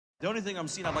The only thing I'm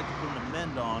seeing I'd like to put an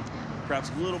amend on, perhaps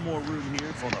a little more room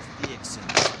here for the fixins.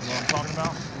 You know what I'm talking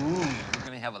about? Ooh, we're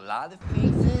gonna have a lot of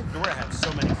fixins? We're gonna have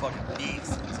so many fucking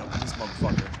fixins up in this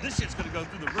motherfucker. This shit's gonna go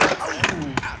through the roof.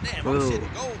 Oh, God damn, I'm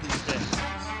shitting gold these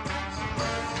days.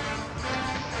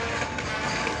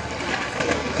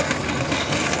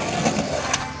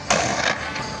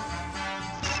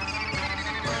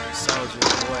 Soldier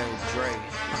Boy Dre.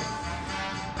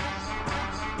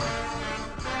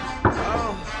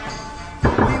 Oh,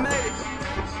 we made it.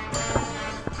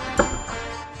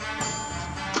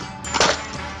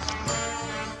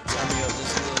 Turn me up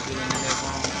just a little bit in the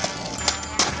headphone.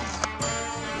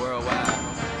 Worldwide.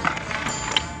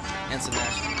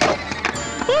 International.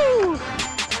 Woo!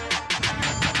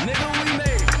 Nigga, we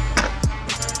made it.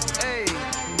 Hey.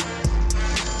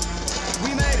 We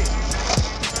made it.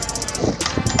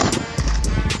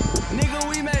 Nigga,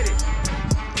 we made it.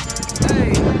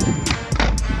 Hey.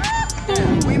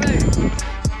 We made it.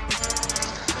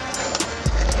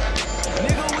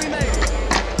 Nigga, we made it.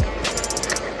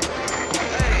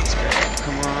 Hey.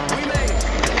 Come on. We made it.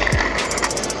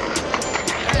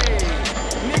 Hey.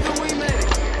 Nigga, we made it.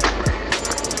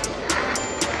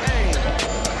 Hey.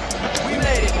 We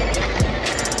made it.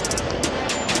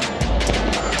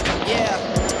 Yeah.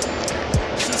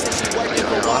 She said she working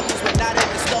for Walkers, but not at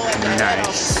the store at the head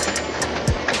office.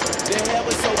 The hair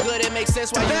was so good, it makes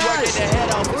sense why you work at the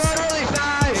head office.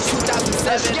 In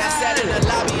 2007, I sat in the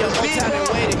lobby of Motown and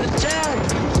waited.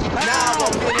 Now I'm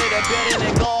up in it, a building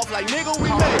and golf like, nigga, we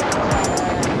made it.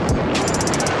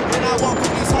 When I walk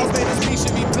through these halls, man, this beat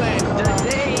should be playing.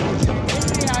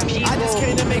 I just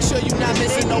came to make sure you're not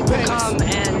missing no payments.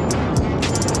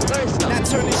 Not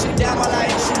turn this shit down while I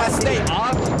issue my statement.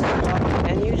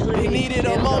 We needed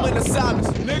a moment of silence.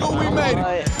 Nigga, we made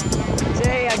it.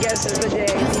 Today, I guess, is the day.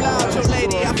 You fly out your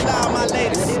lady, I fly out my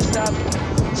latest. New stuff.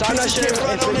 So I'm not sure if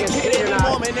we can see it or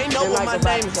not. They know what my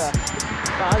name is.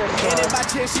 And if by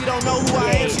chance she don't know who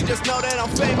I am, she just know that I'm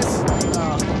famous.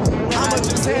 I'ma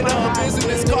just hand her a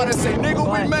business card and say, nigga,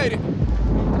 we made it.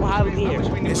 Well, how we here?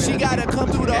 And she gotta come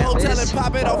through the hotel and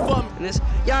pop it off for me.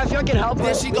 Yeah, if you can help Then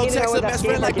us. she go text her best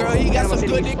friend like, girl, he got some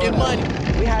good dick and money.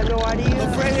 We had no idea.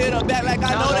 The friend hit her back like,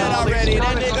 I know that already.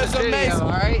 That nigga's amazing.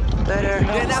 Alright?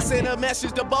 Then I sent a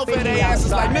message to both of their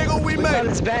asses like, nigga, we made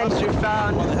This it. bench, we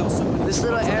found this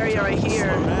little area right here.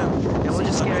 And we'll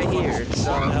just get right here.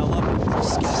 So,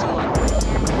 just give some luck.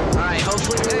 Alright,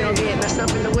 hopefully we don't get messed up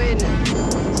in the wind.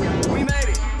 We made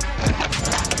it.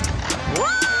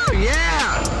 Woo!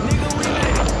 Yeah! Nigga, we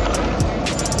made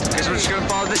it. Guess we're just gonna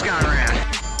follow this guy around.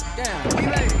 Damn, we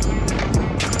made it.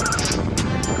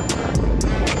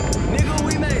 Nigga,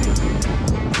 we made it.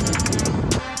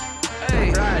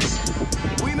 Hey, Rise.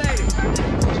 we made it.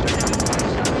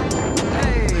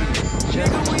 Hey,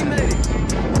 nigga, we made it.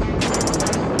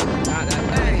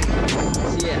 Hey,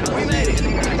 Yeah, we made it.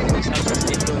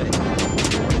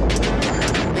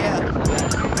 Yeah.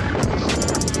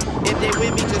 If they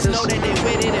with me, just know that they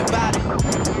with it and about it.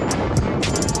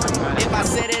 If I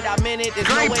said it, I meant it. There's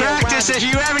Great no way practice around it.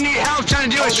 if you ever need help trying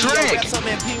to do a trick. It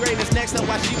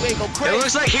It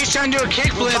looks like he's trying to do a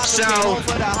kickflip, so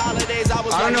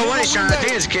I don't know what he's trying to. I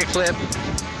think it's a kickflip.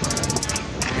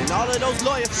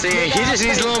 See, he just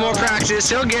needs a little more practice.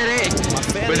 He'll get it.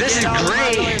 But this is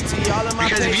great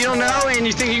because if you don't know and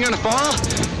you think you're gonna fall,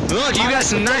 look, you got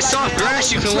some nice soft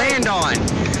grass you can land on.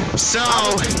 So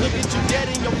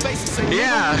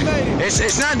yeah,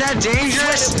 it's not that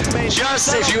dangerous.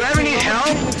 Just if you ever need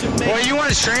help or you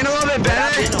want to train a little bit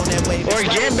better or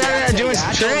get better at doing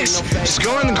some tricks, just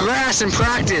go in the grass and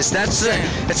practice. That's it.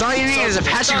 That's all you need is a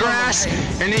patch of grass,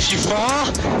 and if you fall,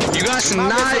 you got some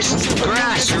nice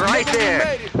grass right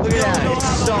there. Look at that. It's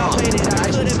soft.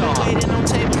 Nice and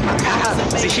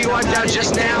soft. See, he wiped out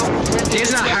just now.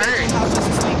 He's not hurt.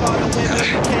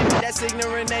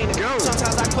 Go.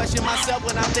 Sometimes I question myself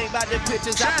when I think about the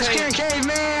pictures I Trash can paint.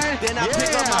 caveman. Then I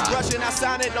pick up my brush and I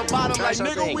sign at the bottom Try like,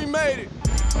 nigga, something. we made it.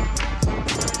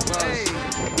 Hey,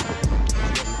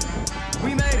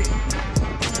 we made it.